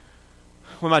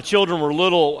when my children were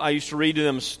little, I used to read to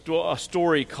them a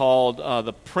story called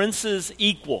The Prince's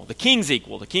Equal, The King's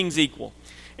Equal, The King's Equal.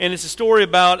 And it's a story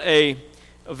about a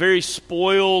very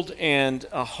spoiled and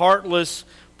heartless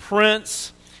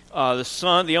prince,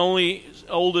 the only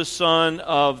oldest son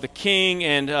of the king,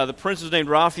 and the prince was named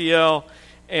Raphael,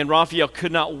 and Raphael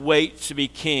could not wait to be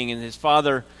king. And his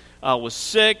father was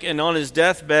sick and on his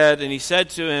deathbed, and he said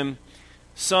to him,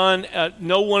 "Son,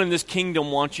 no one in this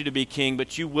kingdom wants you to be king,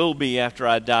 but you will be after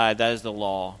I die. That is the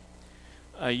law.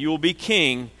 You will be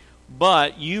king,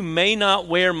 but you may not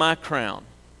wear my crown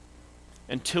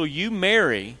until you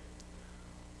marry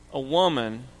a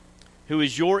woman who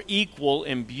is your equal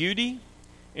in beauty,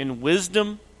 in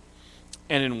wisdom,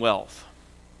 and in wealth."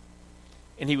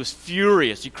 And he was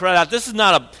furious. He cried out, "This is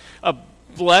not a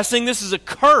blessing, this is a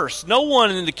curse. No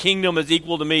one in the kingdom is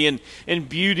equal to me in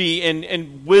beauty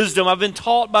and wisdom. I've been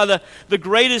taught by the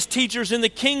greatest teachers in the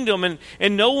kingdom,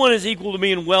 and no one is equal to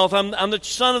me in wealth. I'm the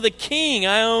son of the king.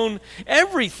 I own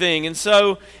everything." And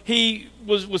so he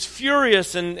was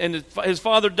furious, and his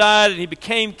father died, and he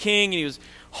became king, and he was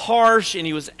harsh, and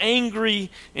he was angry,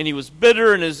 and he was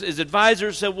bitter, and his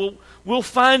advisors said, we'll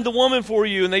find the woman for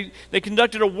you. And they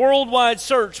conducted a worldwide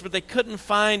search, but they couldn't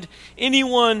find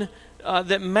anyone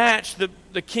that matched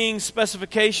the king's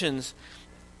specifications.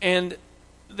 And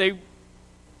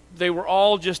they were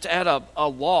all just at a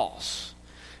loss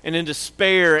and in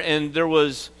despair. And there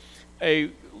was a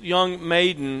young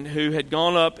maiden who had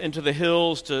gone up into the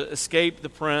hills to escape the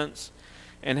prince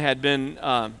and had been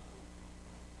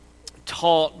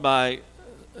taught by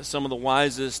some of the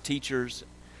wisest teachers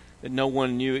that no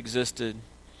one knew existed.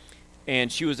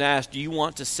 And she was asked, "Do you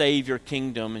want to save your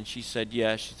kingdom?" And she said,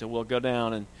 "Yes." She said, "Well, go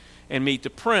down and meet the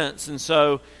prince." And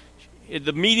so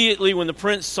immediately when the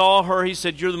prince saw her, he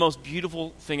said, "You're the most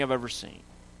beautiful thing I've ever seen."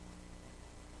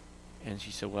 And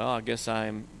she said, "Well, I guess I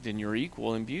am then your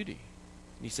equal in beauty."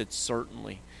 And he said,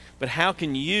 "Certainly. But how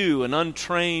can you, an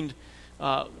untrained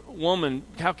woman,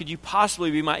 how could you possibly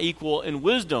be my equal in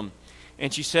wisdom?"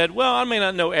 And she said, "Well, I may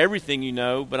not know everything you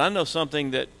know, but I know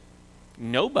something that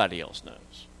nobody else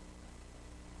knows."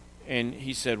 And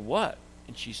he said, "What?"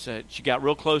 And she said, she got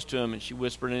real close to him and she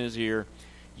whispered in his ear,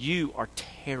 "You are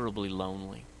terribly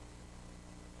lonely."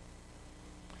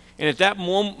 And at that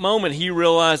moment he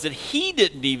realized that he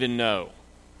didn't even know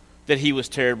that he was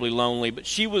terribly lonely, but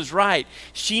she was right.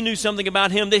 She knew something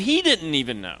about him that he didn't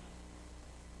even know.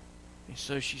 And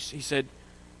so he said,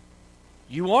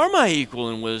 "You are my equal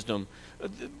in wisdom,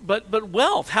 but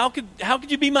wealth, how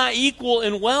could you be my equal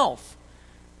in wealth?"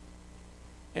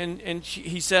 And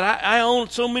he said, I own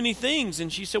so many things."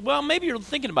 And she said, "Well, maybe you're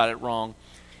thinking about it wrong.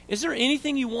 Is there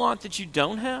anything you want that you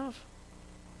don't have?"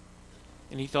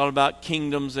 And he thought about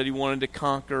kingdoms that he wanted to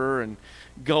conquer and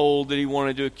gold that he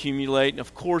wanted to accumulate. And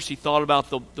of course he thought about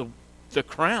the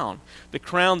crown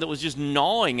that was just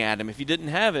gnawing at him if he didn't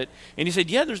have it. And he said,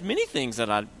 "Yeah, there's many things that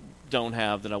I don't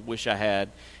have that I wish I had."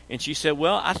 And she said,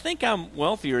 "Well, I think I'm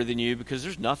wealthier than you because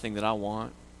there's nothing that I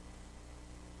want.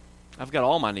 I've got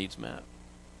all my needs met."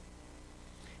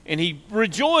 And he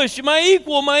rejoiced, "My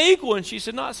equal, my equal." And she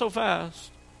said, "Not so fast.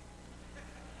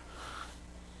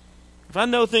 If I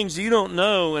know things you don't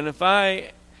know, and if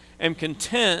I am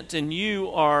content and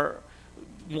you are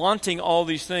wanting all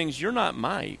these things, you're not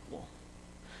my equal."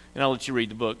 And I'll let you read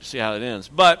the book to see how it ends.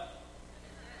 But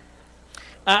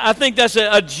I think that's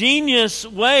a genius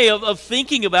way of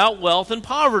thinking about wealth and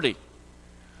poverty.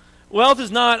 Wealth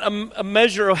is not a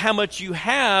measure of how much you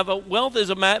have. Wealth is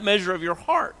a measure of your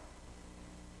heart.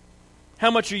 How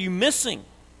much are you missing?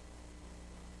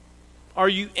 Are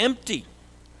you empty?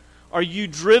 Are you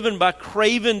driven by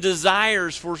craven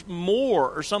desires for more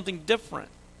or something different?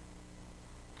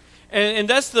 And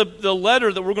that's the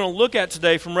letter that we're going to look at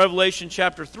today from Revelation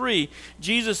chapter 3.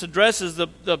 Jesus addresses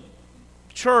the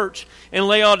church in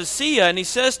Laodicea, and he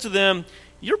says to them,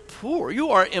 "You're poor,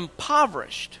 you are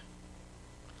impoverished."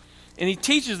 And he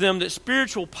teaches them that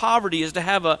spiritual poverty is to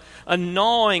have a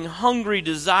gnawing, hungry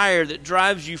desire that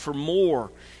drives you for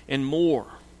more and more.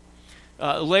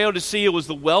 Laodicea was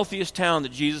the wealthiest town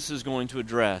that Jesus is going to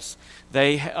address.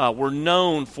 They were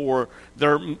known for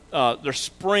their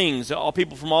springs. All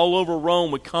people from all over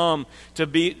Rome would come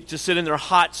to sit in their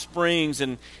hot springs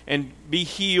and be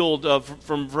healed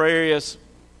from various,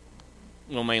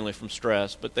 well, mainly from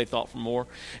stress, but they thought from more.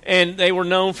 And they were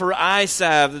known for eye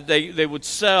salve that they would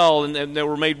sell, and they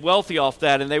were made wealthy off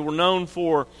that. And they were known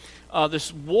for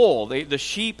this wool. The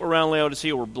sheep around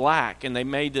Laodicea were black, and they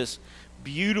made this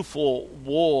beautiful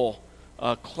wool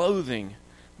clothing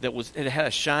that it had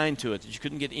a shine to it that you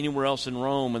couldn't get anywhere else in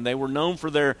Rome. And they were known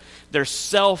for their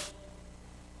self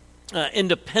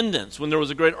independence, when there was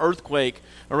a great earthquake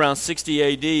around 60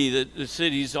 AD, the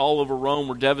cities all over Rome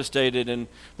were devastated, and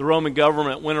the Roman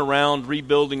government went around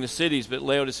rebuilding the cities, but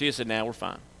Laodicea said, "Nah, we're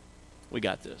fine. We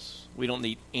got this. We don't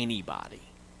need anybody."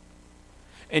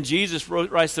 And Jesus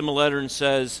writes them a letter and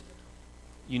says,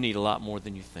 "You need a lot more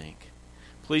than you think."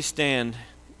 Please stand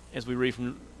as we read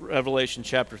from Revelation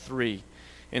chapter 3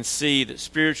 and see that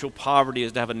spiritual poverty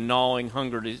is to have a gnawing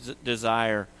hunger,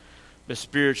 desire, but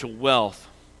spiritual wealth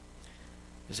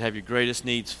is to have your greatest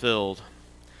needs filled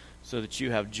so that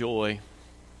you have joy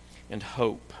and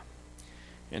hope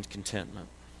and contentment.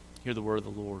 Hear the word of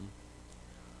the Lord.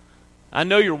 "I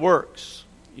know your works.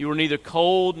 You are neither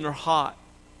cold nor hot.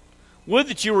 Would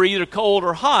that you were either cold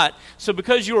or hot. So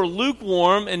because you are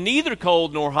lukewarm and neither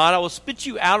cold nor hot, I will spit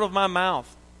you out of my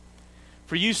mouth.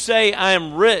 For you say, 'I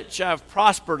am rich, I have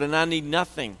prospered, and I need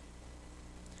nothing,'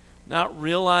 not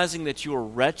realizing that you are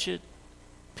wretched,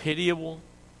 pitiable,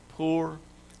 poor,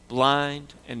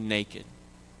 blind, and naked.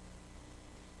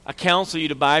 I counsel you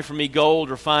to buy from me gold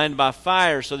refined by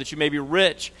fire, so that you may be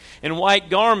rich, and white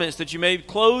garments, that you may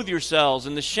clothe yourselves,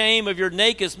 and the shame of your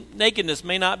nakedness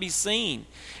may not be seen,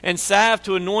 and salve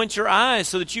to anoint your eyes,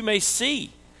 so that you may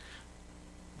see.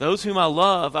 Those whom I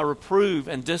love, I reprove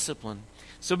and discipline.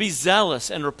 So be zealous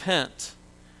and repent.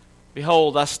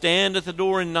 Behold, I stand at the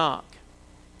door and knock.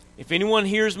 If anyone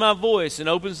hears my voice and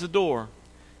opens the door,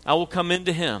 I will come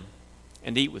into him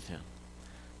and eat with him."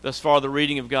 Thus far, the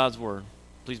reading of God's word.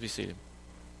 Please be seated.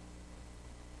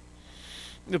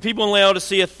 The people in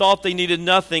Laodicea thought they needed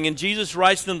nothing, and Jesus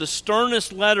writes them the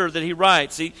sternest letter that he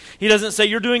writes. He doesn't say,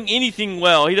 "You're doing anything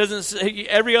well." He doesn't say,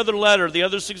 every other letter, the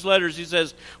other 6 letters, he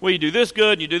says, "Well, you do this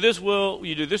good, you do this well,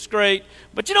 you do this great,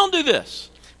 but you don't do this."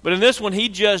 But in this one, he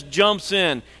just jumps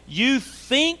in. You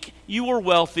think you are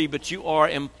wealthy, but you are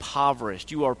impoverished.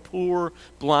 You are poor,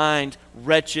 blind,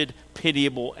 wretched,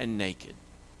 pitiable, and naked.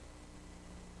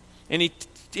 And he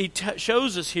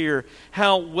shows us here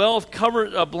how wealth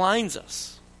blinds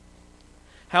us.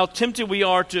 How tempted we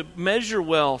are to measure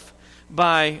wealth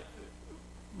by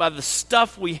the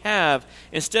stuff we have,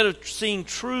 instead of seeing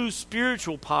true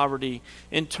spiritual poverty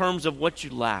in terms of what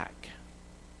you lack.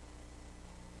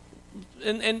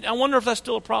 And I wonder if that's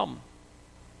still a problem.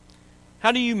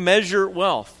 How do you measure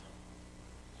wealth?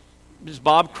 Is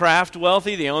Bob Kraft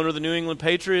wealthy, the owner of the New England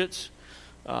Patriots?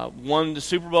 Won the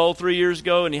Super Bowl 3 years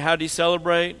ago, and how did he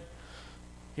celebrate?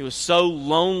 He was so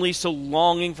lonely, so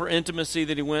longing for intimacy,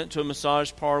 that he went to a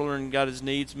massage parlor and got his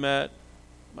needs met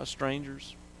by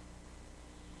strangers.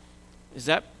 Is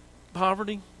that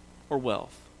poverty or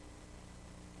wealth?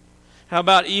 How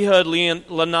about Ehud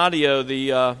Lanadio,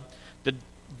 the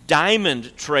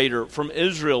diamond trader from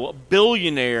Israel, a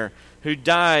billionaire who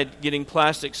died getting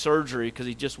plastic surgery because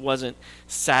he just wasn't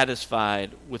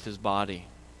satisfied with his body?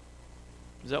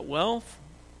 Is that wealth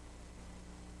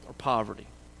or poverty?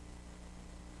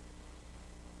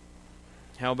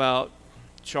 How about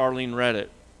Charlene Redditt,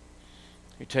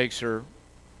 who takes her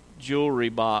jewelry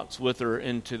box with her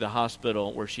into the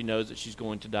hospital where she knows that she's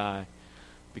going to die,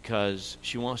 because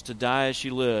she wants to die as she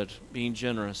lived, being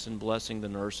generous and blessing the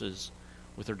nurses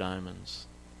with her diamonds?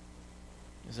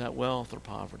 Is that wealth or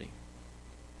poverty?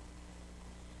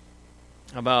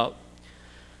 How about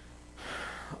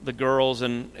the girls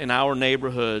in our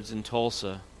neighborhoods in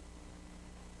Tulsa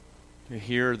who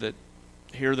hear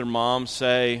their moms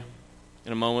say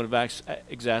in a moment of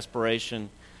exasperation,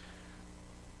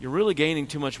 "You're really gaining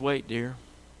too much weight, dear."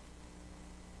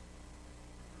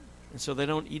 And so they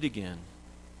don't eat again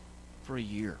for a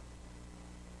year,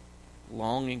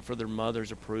 longing for their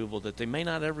mother's approval that they may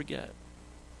not ever get.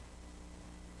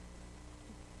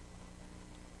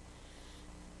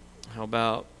 How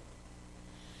about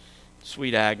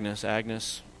sweet Agnes?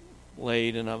 Agnes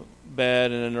laid in a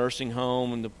bed in a nursing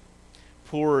home, in the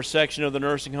poorer section of the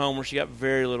nursing home where she got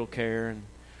very little care. And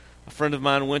a friend of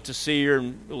mine went to see her,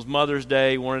 and it was Mother's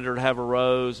Day. He wanted her to have a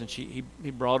rose, and he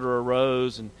brought her a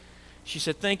rose, and she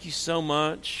said, "Thank you so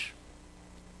much,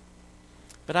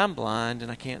 but I'm blind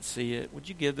and I can't see it. Would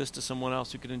you give this to someone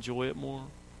else who could enjoy it more?"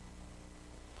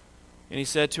 And he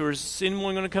said to her, "Is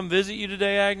anyone going to come visit you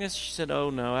today, Agnes?" She said, "Oh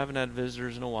no, I haven't had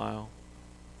visitors in a while."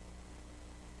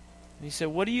 And he said,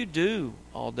 "What do you do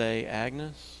all day,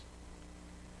 Agnes?"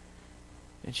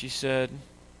 And she said,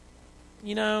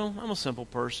 "I'm a simple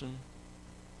person.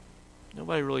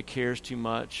 Nobody really cares too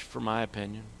much for my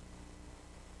opinion.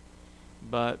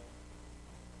 But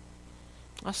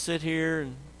I sit here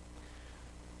and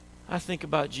I think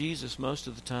about Jesus most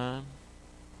of the time.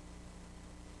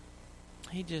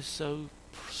 He's just so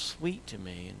sweet to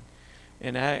me."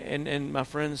 And my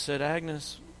friend said,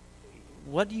 "Agnes,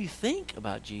 what do you think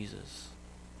about Jesus?"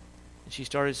 And And she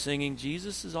started singing,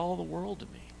 Jesus is all the world to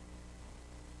me.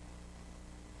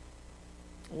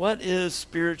 What is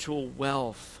spiritual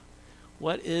wealth?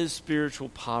 What is spiritual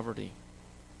poverty?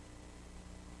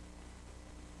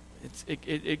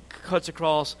 It cuts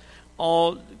across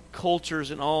all cultures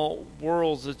and all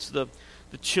worlds. It's the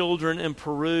children in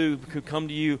Peru who come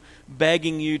to you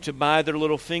begging you to buy their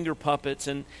little finger puppets.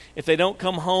 And if they don't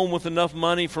come home with enough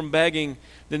money from begging,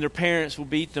 then their parents will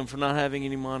beat them for not having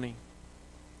any money.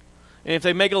 And if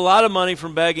they make a lot of money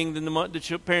from begging, then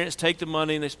the parents take the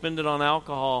money and they spend it on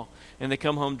alcohol, and they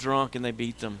come home drunk and they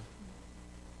beat them.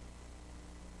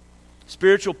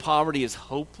 Spiritual poverty is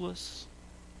hopeless.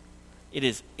 It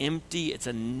is empty. It's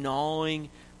a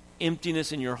gnawing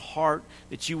emptiness in your heart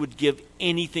that you would give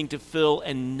anything to fill,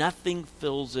 and nothing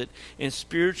fills it. And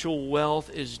spiritual wealth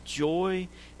is joy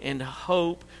and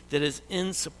hope that is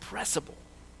insuppressible.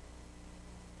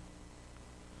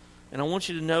 And I want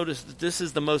you to notice that this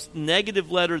is the most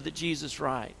negative letter that Jesus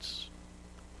writes.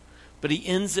 But he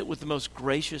ends it with the most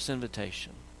gracious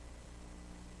invitation.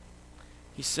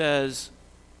 He says,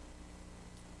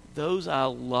 those I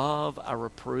love, I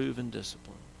reprove and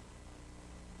discipline.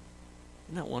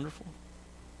 Isn't that wonderful?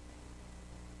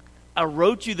 I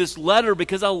wrote you this letter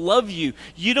because I love you.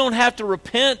 You don't have to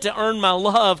repent to earn my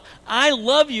love. I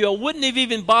love you. I wouldn't have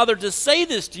even bothered to say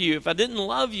this to you if I didn't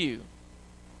love you.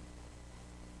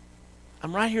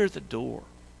 I'm right here at the door.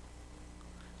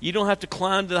 You don't have to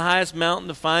climb to the highest mountain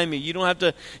to find me. You don't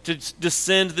have to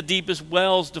descend to the deepest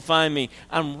wells to find me.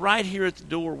 I'm right here at the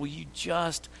door. Will you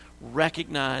just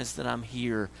recognize that I'm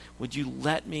here? Would you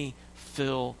let me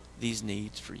fill these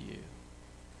needs for you?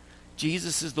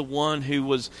 Jesus is the one who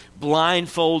was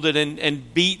blindfolded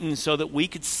and beaten so that we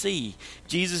could see.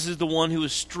 Jesus is the one who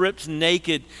was stripped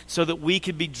naked so that we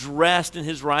could be dressed in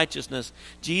his righteousness.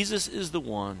 Jesus is the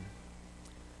one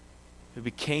who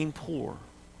became poor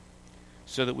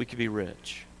so that we could be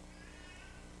rich.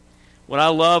 What I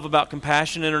love about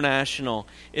Compassion International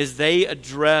is they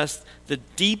address the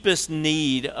deepest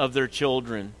need of their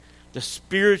children, the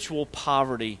spiritual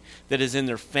poverty that is in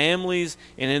their families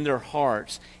and in their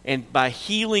hearts. And by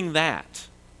healing that,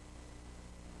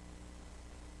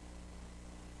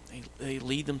 they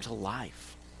lead them to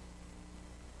life.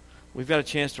 We've got a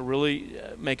chance to really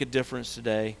make a difference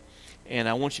today. And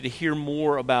I want you to hear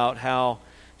more about how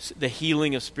the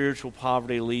healing of spiritual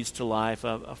poverty leads to life.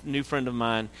 A new friend of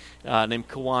mine named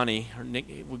Kawani,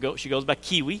 she goes by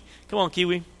Kiwi. Come on,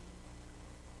 Kiwi.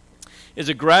 Is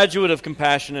a graduate of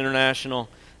Compassion International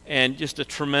and just a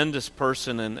tremendous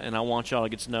person, and I want y'all to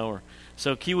get to know her.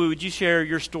 So, Kiwi, would you share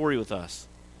your story with us?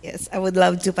 Yes, I would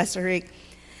love to, Pastor Rick.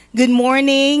 Good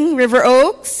morning, River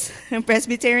Oaks and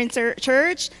Presbyterian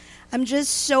Church. I'm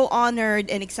just so honored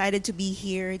and excited to be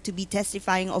here, to be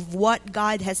testifying of what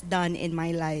God has done in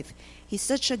my life. He's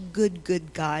such a good,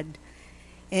 good God.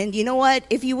 And you know what?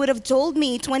 If you would have told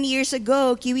me 20 years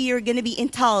ago, Kiwi, you're going to be in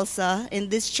Tulsa, in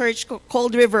this church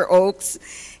called River Oaks,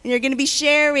 and you're going to be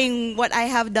sharing what I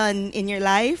have done in your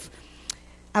life,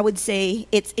 I would say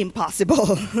it's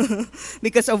impossible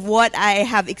because of what I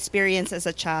have experienced as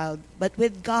a child. But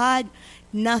with God,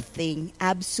 nothing,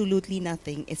 absolutely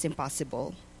nothing is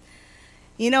impossible.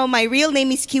 You know, my real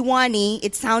name is Kiwani.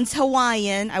 It sounds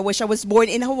Hawaiian. I wish I was born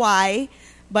in Hawaii.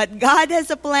 But God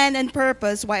has a plan and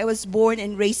purpose why I was born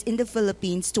and raised in the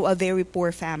Philippines to a very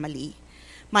poor family.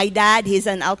 My dad, he's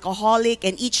an alcoholic,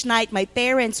 and each night my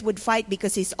parents would fight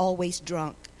because he's always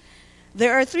drunk.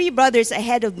 There are 3 brothers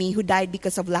ahead of me who died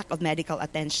because of lack of medical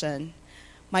attention.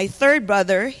 My third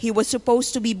brother, he was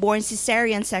supposed to be born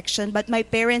cesarean section, but my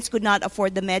parents could not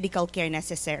afford the medical care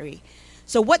necessary.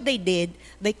 So what they did,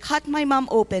 they cut my mom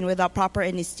open without proper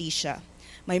anesthesia.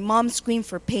 My mom screamed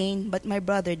for pain, but my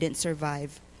brother didn't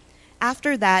survive.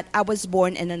 After that, I was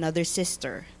born and another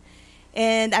sister.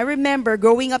 And I remember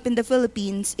growing up in the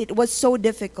Philippines, it was so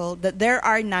difficult that there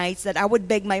are nights that I would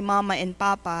beg my mama and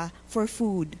papa for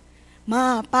food.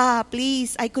 Ma, pa,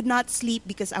 please. I could not sleep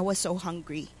because I was so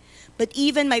hungry. But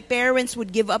even my parents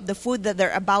would give up the food that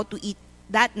they're about to eat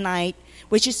that night,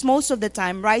 which is most of the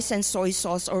time rice and soy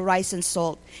sauce or rice and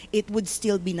salt. It would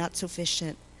still be not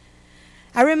sufficient.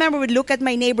 I remember would look at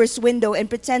my neighbor's window and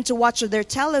pretend to watch their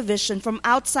television from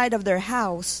outside of their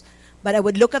house. But I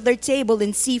would look at their table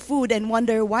and see food and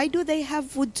wonder, why do they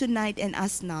have food tonight and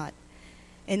us not?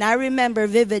 And I remember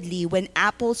vividly when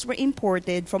apples were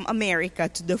imported from America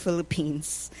to the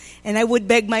Philippines. And I would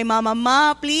beg my mama,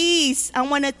 Ma, please, I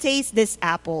want to taste this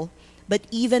apple. But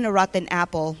even a rotten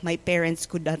apple, my parents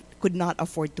could not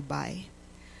afford to buy.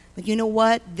 But you know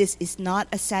what? This is not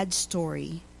a sad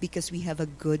story because we have a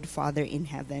good Father in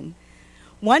heaven.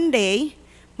 One day,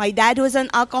 my dad, who was an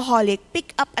alcoholic,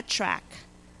 picked up a tract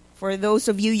For those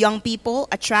of you young people,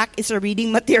 a tract is a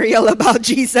reading material about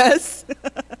Jesus.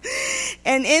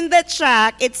 And in that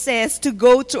tract, it says to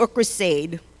go to a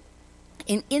crusade.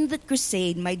 And in that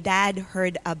crusade, my dad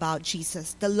heard about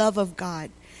Jesus, the love of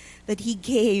God, that he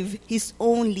gave his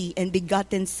only and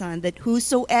begotten Son, that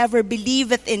whosoever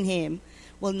believeth in him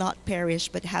will not perish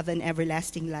but have an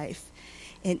everlasting life.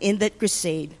 And in that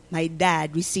crusade, my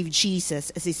dad received Jesus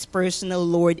as his personal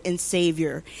Lord and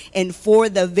Savior. And for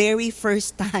the very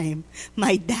first time,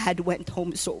 my dad went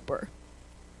home sober.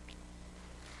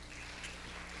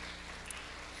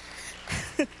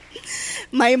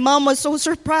 My mom was so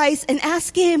surprised and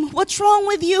asked him, "What's wrong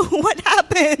with you? What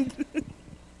happened?"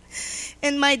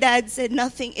 And my dad said,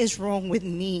 "Nothing is wrong with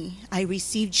me. I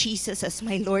received Jesus as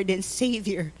my Lord and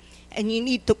Savior, and you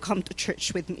need to come to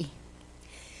church with me."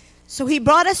 So he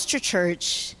brought us to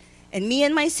church, and me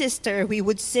and my sister, we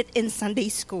would sit in Sunday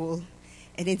school.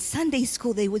 And in Sunday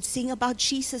school, they would sing about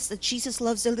Jesus, that Jesus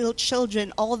loves the little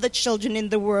children, all the children in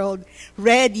the world,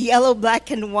 red, yellow,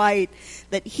 black, and white,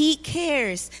 that he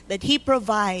cares, that he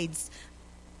provides.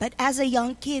 But as a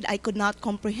young kid, I could not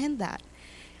comprehend that.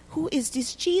 Who is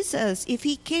this Jesus? If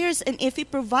he cares and if he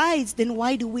provides, then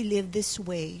why do we live this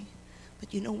way?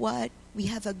 But you know what? We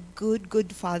have a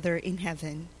good Father in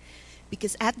heaven.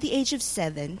 Because at the age of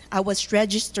 7, I was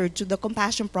registered to the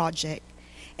Compassion Project.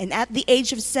 And at the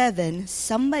age of 7,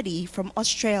 somebody from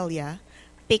Australia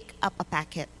picked up a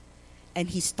packet. And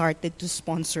he started to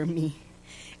sponsor me.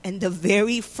 And the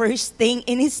very first thing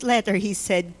in his letter, he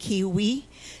said, "Kiwi,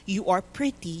 you are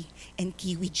pretty. And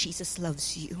Kiwi, Jesus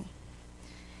loves you."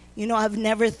 You know, I've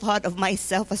never thought of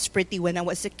myself as pretty when I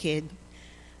was a kid.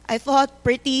 I thought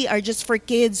pretty are just for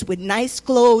kids with nice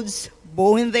clothes,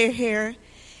 bow in their hair.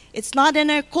 It's not in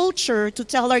our culture to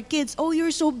tell our kids, "Oh,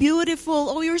 you're so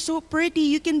beautiful. Oh, you're so pretty.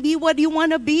 You can be what you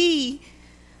want to be."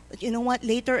 But you know what?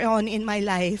 Later on in my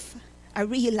life, I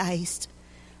realized,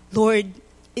 Lord,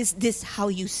 is this how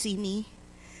you see me?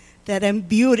 That I'm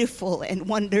beautiful and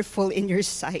wonderful in your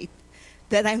sight.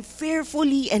 That I'm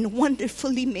fearfully and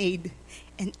wonderfully made.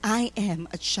 And I am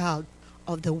a child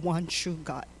of the one true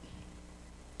God.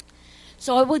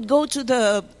 So I would go to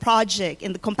the project,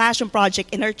 in the Compassion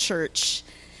Project in our church.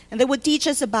 And they would teach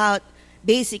us about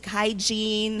basic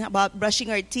hygiene, about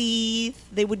brushing our teeth.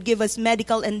 They would give us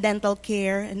medical and dental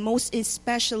care. And most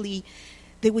especially,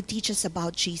 they would teach us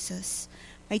about Jesus.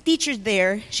 My teacher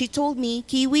there, she told me,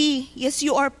 "Kiwi, yes,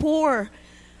 you are poor.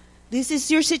 This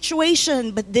is your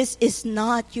situation, but this is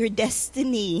not your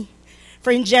destiny." For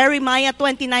in Jeremiah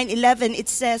 29:11, it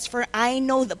says, "For I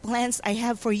know the plans I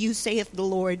have for you, saith the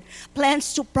Lord.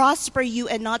 Plans to prosper you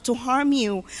and not to harm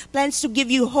you. Plans to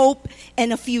give you hope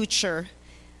and a future."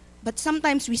 But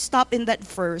sometimes we stop in that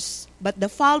verse. But the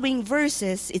following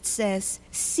verses, it says,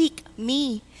 "Seek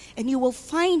me, and you will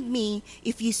find me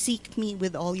if you seek me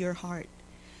with all your heart."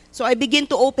 So I begin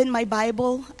to open my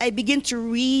Bible. I begin to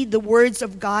read the words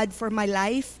of God for my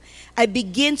life. I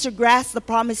begin to grasp the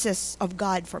promises of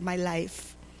God for my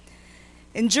life.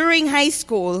 And during high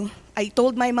school, I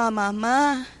told my mama,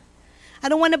 "Ma, I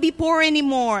don't want to be poor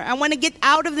anymore. I want to get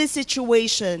out of this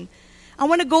situation. I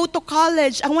want to go to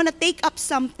college. I want to take up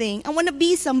something. I want to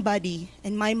be somebody."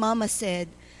 And my mama said,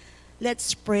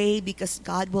 "Let's pray because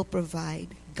God will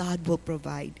provide. God will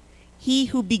provide.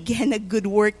 He who began a good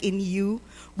work in you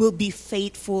will be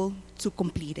faithful to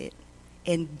complete it."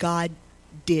 And God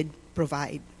did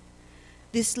provide.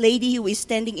 This lady who is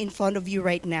standing in front of you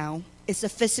right now is a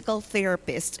physical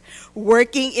therapist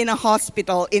working in a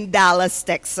hospital in Dallas,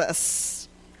 Texas.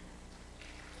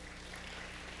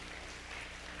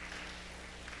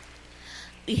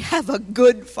 We have a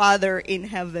good Father in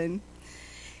heaven.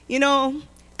 You know,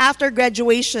 after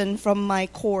graduation from my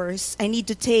course, I need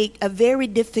to take a very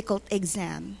difficult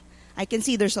exam. I can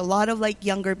see there's a lot of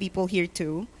younger people here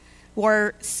too who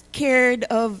are scared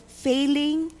of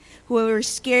failing, who are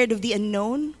scared of the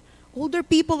unknown. Older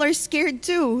people are scared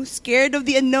too, scared of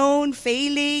the unknown,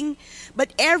 failing.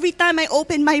 But every time I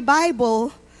open my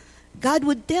Bible, God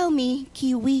would tell me,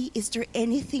 "Kiwi, is there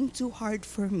anything too hard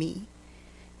for me?"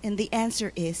 And the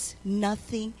answer is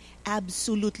nothing,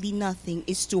 absolutely nothing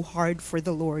is too hard for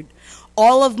the Lord.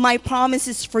 All of my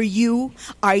promises for you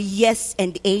are yes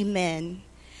and amen.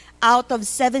 Out of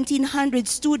 1,700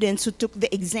 students who took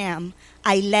the exam,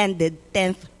 I landed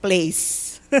 10th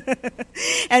place.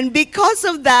 And because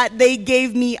of that, they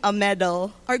gave me a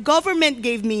medal. Our government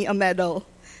gave me a medal.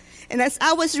 And as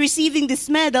I was receiving this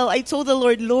medal, I told the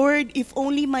Lord, "Lord, if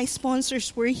only my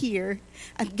sponsors were here,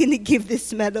 I'm going to give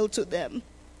this medal to them."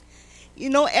 You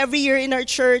know, every year in our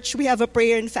church, we have a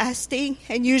prayer and fasting.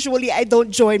 And usually I don't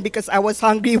join because I was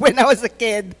hungry when I was a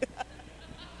kid.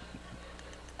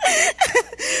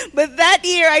 But that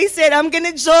year I said, I'm going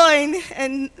to join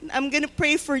and I'm going to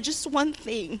pray for just one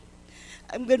thing.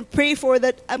 I'm going to pray for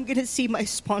that I'm going to see my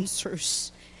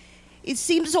sponsors. It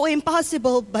seems so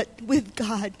impossible, but with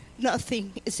God,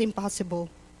 nothing is impossible.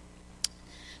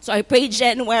 So I prayed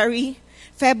January,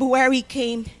 February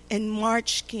came, and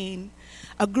March came.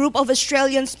 A group of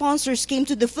Australian sponsors came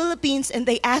to the Philippines and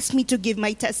they asked me to give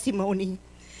my testimony.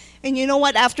 And you know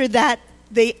what? After that,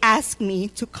 they asked me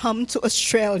to come to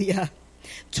Australia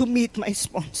to meet my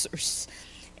sponsors.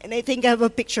 And I think I have a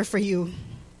picture for you.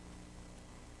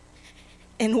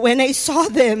 And when I saw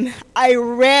them, I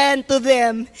ran to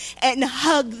them and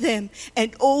hugged them.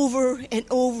 And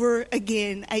over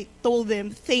again, I told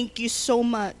them, thank you so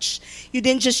much. You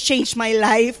didn't just change my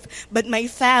life, but my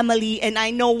family. And I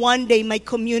know one day my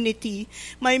community.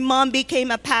 My mom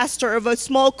became a pastor of a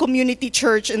small community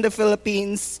church in the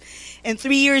Philippines. And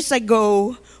 3 years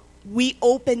ago, we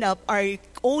opened up our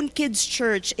own kids'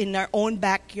 church in our own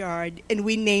backyard. And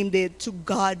we named it To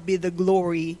God Be the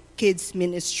Glory Kids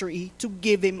Ministry, to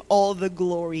give him all the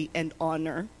glory and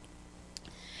honor.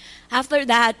 After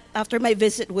that, after my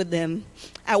visit with them,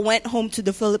 I went home to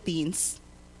the Philippines.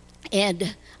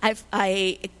 And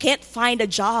I can't find a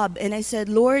job. And I said,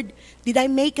 Lord, did I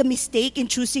make a mistake in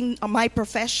choosing my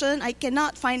profession? I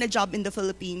cannot find a job in the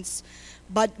Philippines.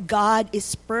 But God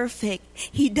is perfect.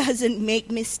 He doesn't make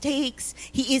mistakes.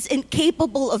 He is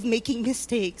incapable of making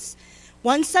mistakes.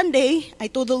 One Sunday, I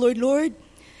told the Lord, Lord,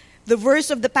 the verse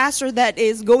of the pastor that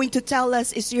is going to tell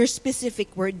us is your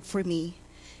specific word for me.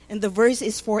 And the verse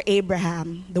is for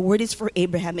Abraham. The word is for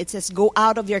Abraham. It says, go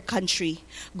out of your country.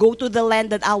 Go to the land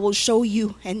that I will show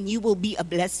you, and you will be a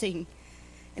blessing.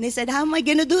 And I said, how am I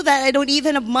going to do that? I don't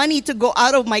even have money to go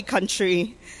out of my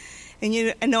country.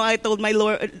 And I told my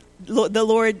Lord,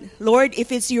 Lord,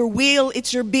 if it's your will,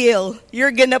 it's your bill.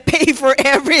 You're going to pay for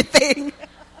everything.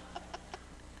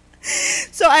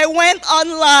 So I went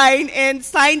online and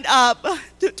signed up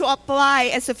to apply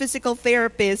as a physical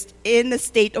therapist in the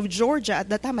state of Georgia. At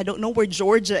that time, I don't know where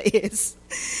Georgia is.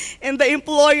 And the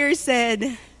employer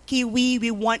said, Kiwi, we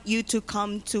want you to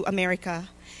come to America.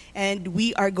 And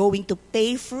we are going to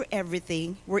pay for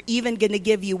everything. We're even going to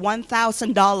give you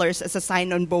 $1,000 as a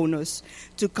sign-on bonus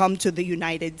to come to the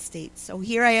United States. So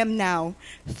here I am now,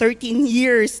 13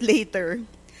 years later.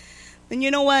 And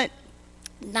you know what?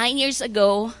 9 years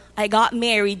ago, I got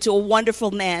married to a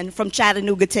wonderful man from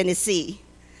Chattanooga, Tennessee.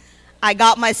 I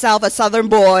got myself a Southern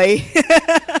boy.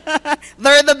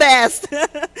 They're the best.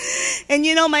 And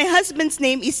you know, my husband's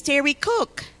name is Terry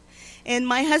Cook. And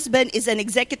my husband is an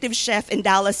executive chef in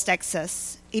Dallas,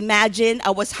 Texas. Imagine,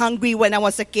 I was hungry when I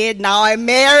was a kid. Now I'm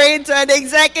married to an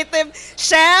executive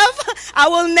chef. I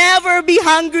will never be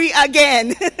hungry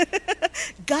again.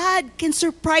 God can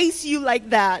surprise you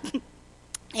like that.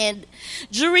 And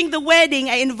during the wedding,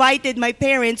 I invited my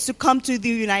parents to come to the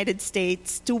United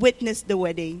States to witness the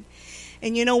wedding.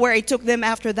 And you know where I took them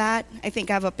after that? I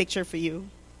think I have a picture for you.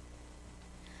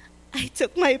 I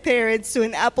took my parents to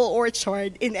an apple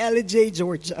orchard in Ellijay,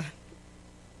 Georgia.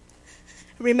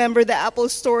 Remember the apple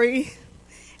story?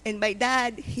 And my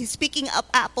dad, he's picking up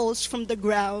apples from the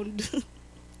ground.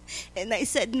 And I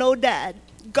said, no, Dad.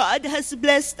 God has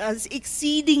blessed us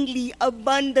exceedingly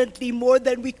abundantly, more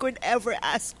than we could ever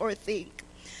ask or think,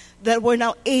 that we're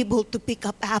now able to pick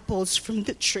up apples from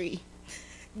the tree.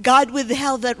 God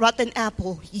withheld that rotten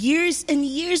apple years and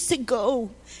years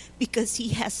ago because he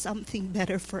has something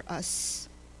better for us.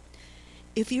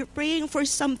 If you're praying for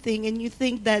something and you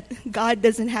think that God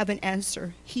doesn't have an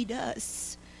answer, he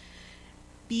does.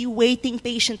 Be waiting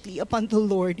patiently upon the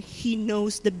Lord. He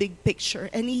knows the big picture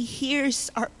and he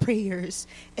hears our prayers,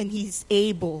 and he is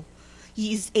able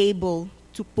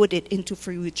to put it into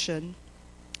fruition.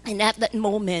 And at that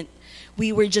moment,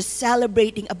 we were just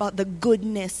celebrating about the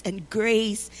goodness and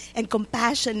grace and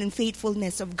compassion and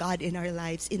faithfulness of God in our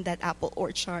lives in that apple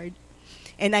orchard.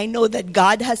 And I know that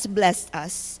God has blessed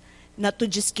us not to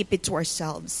just keep it to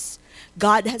ourselves.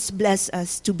 God has blessed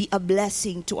us to be a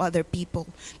blessing to other people,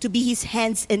 to be his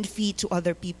hands and feet to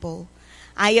other people.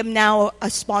 I am now a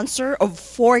sponsor of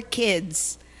 4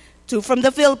 kids, 2 from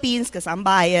the Philippines, because I'm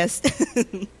biased,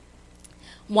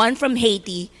 1 from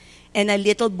Haiti, and a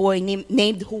little boy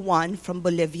named Juan from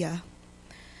Bolivia.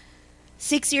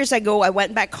 6 years ago, I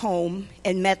went back home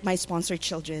and met my sponsored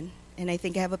children, and I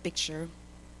think I have a picture.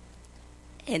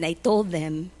 And I told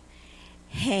them,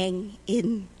 hang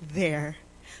in there.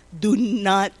 Do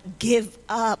not give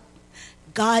up.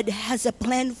 God has a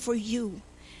plan for you.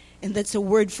 And that's a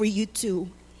word for you too.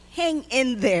 Hang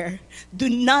in there. Do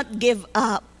not give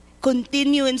up.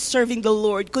 Continue in serving the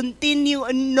Lord. Continue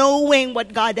in knowing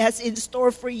what God has in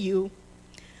store for you.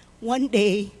 One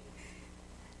day,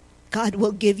 God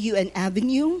will give you an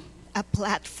avenue, a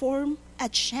platform, a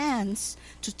chance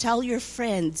to tell your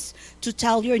friends, to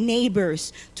tell your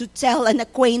neighbors, to tell an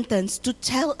acquaintance, to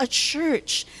tell a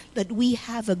church that we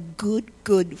have a good,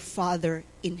 good Father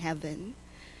in heaven.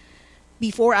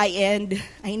 Before I end,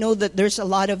 I know that there's a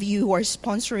lot of you who are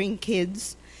sponsoring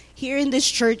kids here in this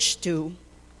church too.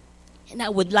 And I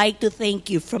would like to thank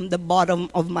you from the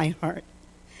bottom of my heart.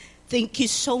 Thank you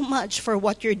so much for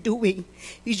what you're doing.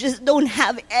 You just don't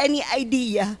have any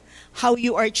idea how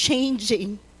you are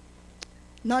changing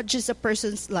not just a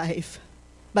person's life,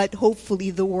 but hopefully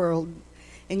the world.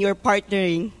 And you're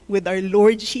partnering with our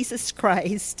Lord Jesus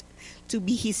Christ to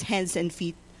be his hands and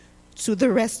feet to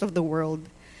the rest of the world.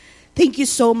 Thank you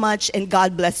so much, and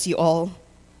God bless you all.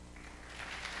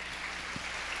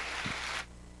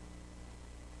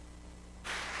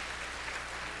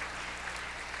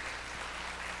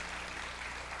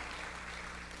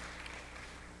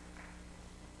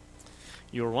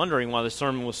 You were wondering why the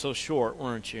sermon was so short,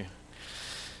 weren't you?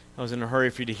 I was in a hurry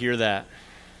for you to hear that.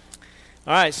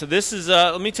 All right, so this is,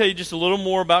 let me tell you just a little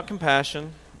more about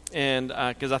compassion, and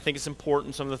because I think it's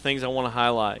important, some of the things I want to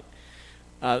highlight.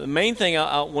 The main thing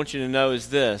I want you to know is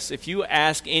this. If you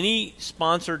ask any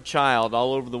sponsored child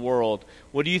all over the world,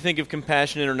 what do you think of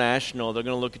Compassion International? They're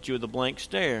going to look at you with a blank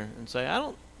stare and say,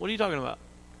 what are you talking about?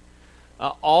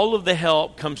 All of the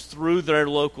help comes through their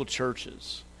local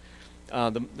churches.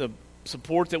 The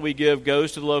support that we give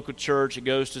goes to the local church. It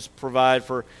goes to provide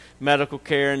for medical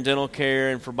care and dental care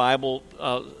and for Bible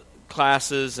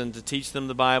classes and to teach them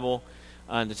the Bible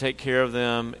and to take care of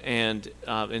them and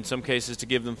in some cases to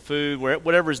give them food,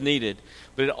 whatever is needed.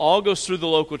 But it all goes through the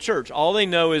local church. All they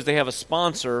know is they have a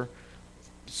sponsor.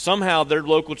 Somehow their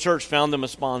local church found them a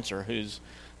sponsor who's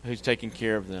taking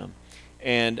care of them.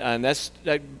 And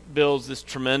that builds this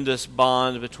tremendous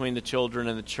bond between the children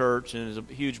and the church, and is a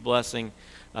huge blessing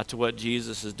to what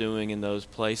Jesus is doing in those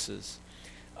places.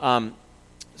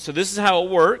 So this is how it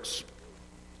works.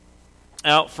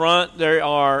 Out front there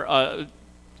are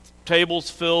tables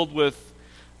filled with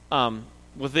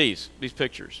these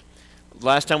pictures.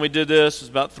 Last time we did this was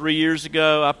about 3 years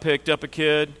ago. I picked up a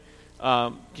kid.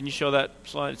 Can you show that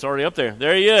slide? It's already up there.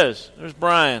 There he is. There's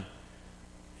Brian.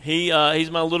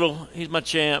 He's my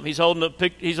champ. He's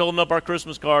holding up our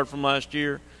Christmas card from last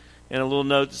year, and a little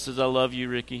note that says, "I love you,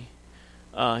 Ricky."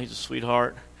 He's a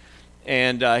sweetheart,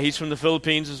 and he's from the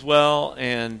Philippines as well,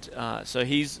 and so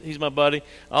he's my buddy.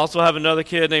 I also have another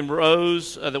kid named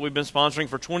Rose that we've been sponsoring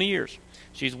for 20 years.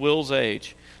 She's Will's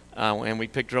age, and we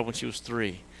picked her up when she was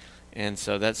 3, and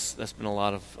so that's been a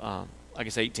lot of I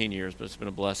guess 18 years, but it's been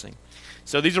a blessing.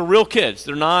 So these are real kids.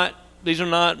 These are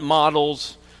not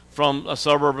models from a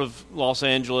suburb of Los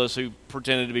Angeles who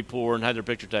pretended to be poor and had their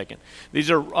picture taken. These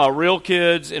are real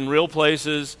kids in real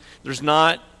places. There's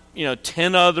not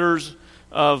 10 others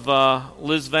of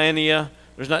Liz Vania.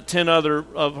 There's not 10 other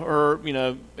of her,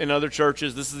 in other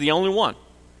churches. This is the only one.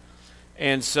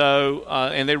 And so,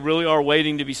 and they really are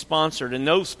waiting to be sponsored. And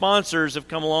no sponsors have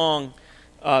come along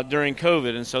during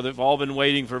COVID, and so they've all been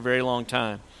waiting for a very long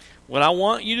time. What I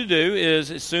want you to do is,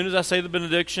 as soon as I say the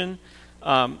benediction,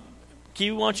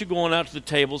 Kiwi, why don't you go on out to the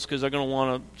tables because they're going to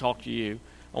want to talk to you.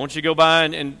 I want you to go by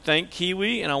and thank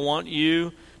Kiwi, and I want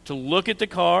you to look at the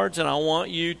cards, and I want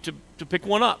you to pick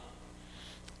one up.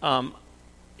 The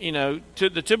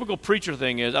typical preacher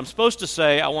thing is, I'm supposed to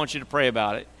say, I want you to pray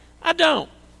about it. I don't.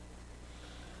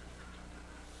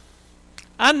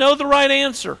 I know the right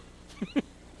answer.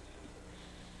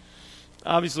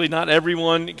 Obviously, not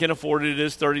everyone can afford it. It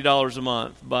is $30 a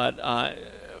month, but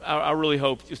I really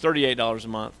hope $38 a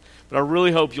month. But I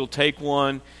really hope you'll take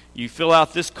one. You fill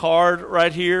out this card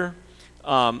right here,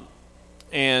 and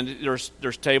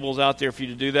there's tables out there for you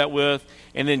to do that with.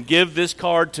 And then give this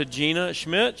card to Gina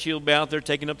Schmidt. She'll be out there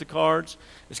taking up the cards.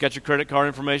 It's got your credit card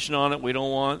information on it. We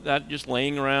don't want that just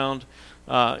laying around,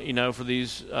 for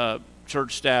these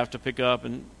church staff to pick up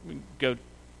and go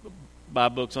buy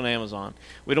books on Amazon.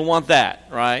 We don't want that,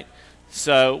 right?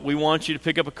 So we want you to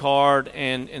pick up a card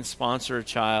and sponsor a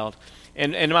child.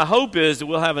 And my hope is that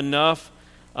we'll have enough.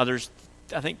 There's,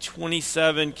 I think,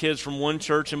 27 kids from one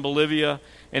church in Bolivia.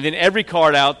 And then every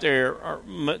card out there,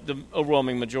 the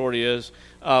overwhelming majority is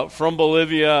from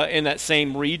Bolivia in that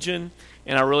same region.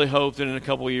 And I really hope that in a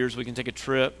couple of years we can take a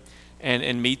trip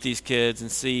and meet these kids and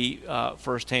see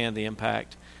firsthand the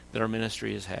impact that our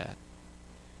ministry has had.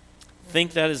 I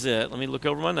think that is it. Let me look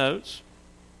over my notes.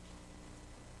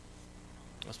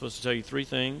 I'm supposed to tell you 3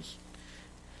 things.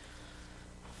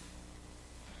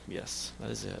 Yes,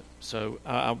 that is it. So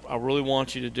I really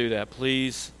want you to do that.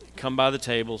 Please come by the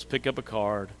tables, pick up a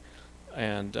card,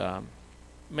 and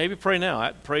maybe pray now.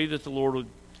 I pray that the Lord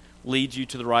leads you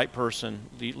to the right person,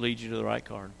 leads you to the right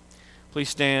card. Please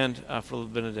stand for the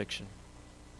benediction.